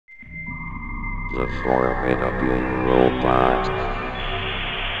The formidable robot.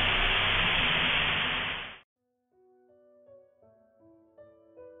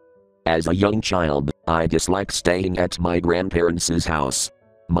 As a young child, I disliked staying at my grandparents' house.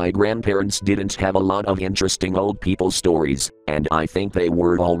 My grandparents didn't have a lot of interesting old people stories, and I think they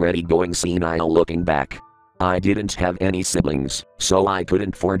were already going senile looking back. I didn't have any siblings, so I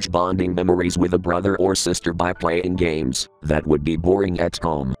couldn't forge bonding memories with a brother or sister by playing games that would be boring at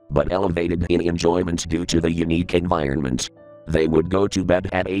home, but elevated in enjoyment due to the unique environment. They would go to bed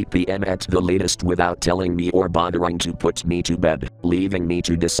at 8 p.m. at the latest without telling me or bothering to put me to bed, leaving me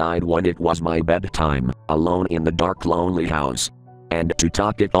to decide when it was my bedtime, alone in the dark lonely house. And to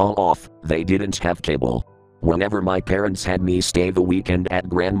top it all off, they didn't have cable. Whenever my parents had me stay the weekend at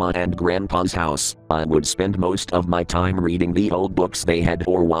Grandma and Grandpa's house, I would spend most of my time reading the old books they had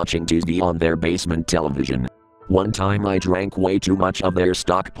or watching TV on their basement television. One time I drank way too much of their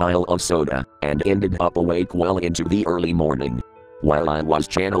stockpile of soda, and ended up awake well into the early morning. While I was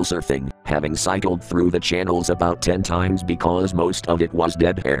channel surfing, having cycled through the channels about 10 times because most of it was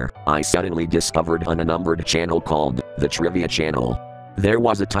dead air, I suddenly discovered an unnumbered channel called the Trivia Channel. There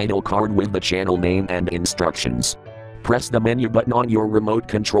was a title card with the channel name and instructions. Press the menu button on your remote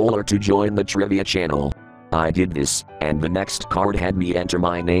controller to join the Trivia Channel. I did this, and the next card had me enter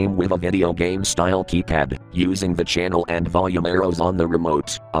my name with a video game style keypad, using the channel and volume arrows on the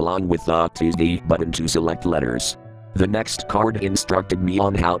remote, along with the TZ button to select letters. The next card instructed me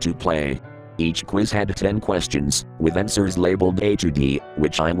on how to play. Each quiz had 10 questions, with answers labeled A to D,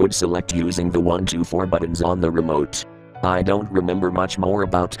 which I would select using the 1 to 4 buttons on the remote. I don't remember much more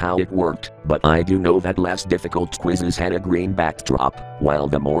about how it worked, but I do know that less difficult quizzes had a green backdrop, while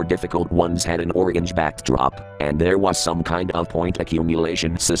the more difficult ones had an orange backdrop, and there was some kind of point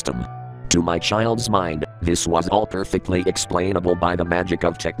accumulation system. To my child's mind, this was all perfectly explainable by the magic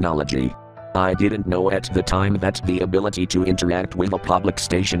of technology. I didn't know at the time that the ability to interact with a public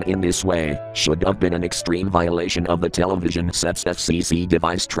station in this way should have been an extreme violation of the television set's FCC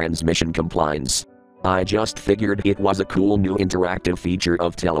device transmission compliance. I just figured it was a cool new interactive feature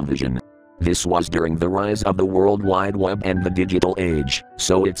of television. This was during the rise of the World Wide Web and the digital age,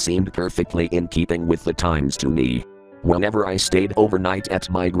 so it seemed perfectly in keeping with the times to me. Whenever I stayed overnight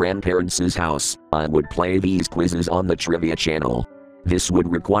at my grandparents' house, I would play these quizzes on the Trivia Channel. This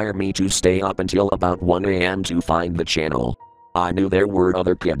would require me to stay up until about 1 a.m. to find the channel. I knew there were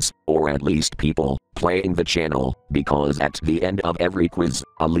other kids, or at least people, playing the channel, because at the end of every quiz,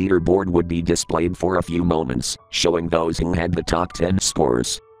 a leaderboard would be displayed for a few moments, showing those who had the top 10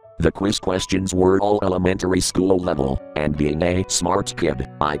 scores. The quiz questions were all elementary school level, and being a smart kid,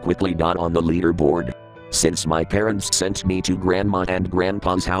 I quickly got on the leaderboard. Since my parents sent me to Grandma and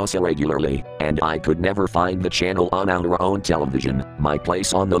Grandpa's house irregularly, and I could never find the channel on our own television, my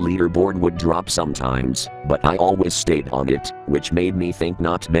place on the leaderboard would drop sometimes, but I always stayed on it, which made me think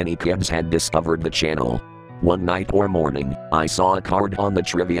not many kids had discovered the channel. One night or morning, I saw a card on the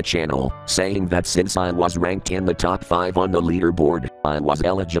Trivia Channel, saying that since I was ranked in the top 5 on the leaderboard, I was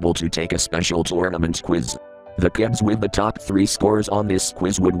eligible to take a special tournament quiz. The kids with the top 3 scores on this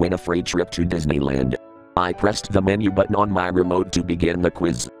quiz would win a free trip to Disneyland. I pressed the menu button on my remote to begin the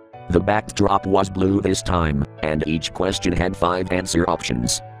quiz. The backdrop was blue this time, and each question had 5 answer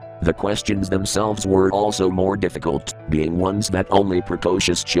options. The questions themselves were also more difficult, being ones that only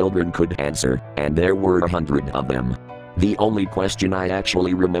precocious children could answer, and there were 100 of them. The only question I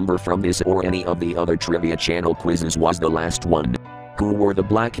actually remember from this or any of the other Trivia Channel quizzes was the last one. Who were the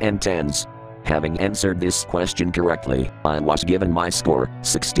black and tans? Having answered this question correctly, I was given my score,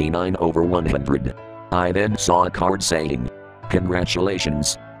 69 over 100. I then saw a card saying,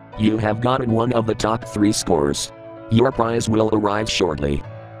 "Congratulations! You have gotten one of the top 3 scores. Your prize will arrive shortly."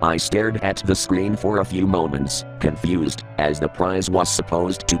 I stared at the screen for a few moments, confused, as the prize was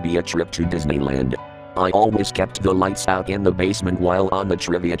supposed to be a trip to Disneyland. I always kept the lights out in the basement while on the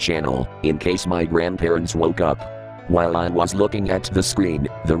Trivia Channel, in case my grandparents woke up. While I was looking at the screen,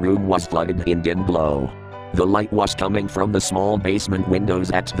 the room was flooded in dim glow. The light was coming from the small basement windows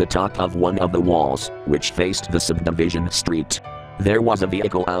at the top of one of the walls, which faced the subdivision street. There was a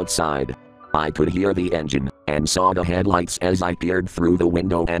vehicle outside. I could hear the engine, and saw the headlights as I peered through the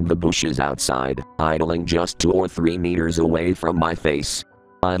window and the bushes outside, idling just 2 or 3 meters away from my face.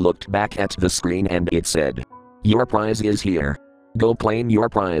 I looked back at the screen and it said, "Your prize is here. Go claim your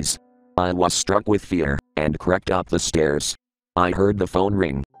prize." I was struck with fear, and crept up the stairs. I heard the phone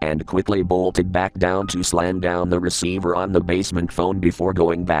ring, and quickly bolted back down to slam down the receiver on the basement phone before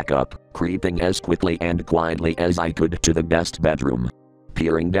going back up, creeping as quickly and quietly as I could to the guest bedroom.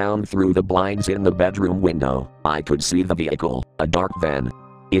 Peering down through the blinds in the bedroom window, I could see the vehicle, a dark van.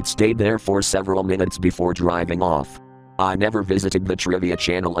 It stayed there for several minutes before driving off. I never visited the trivia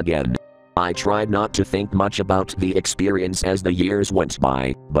channel again. I tried not to think much about the experience as the years went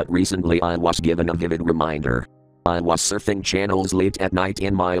by, but recently I was given a vivid reminder. I was surfing channels late at night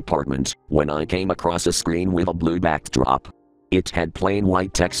in my apartment when I came across a screen with a blue backdrop. It had plain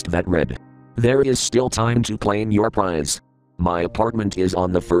white text that read, "There is still time to claim your prize." My apartment is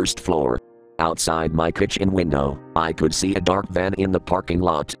on the first floor. Outside my kitchen window, I could see a dark van in the parking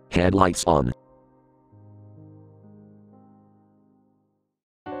lot, headlights on.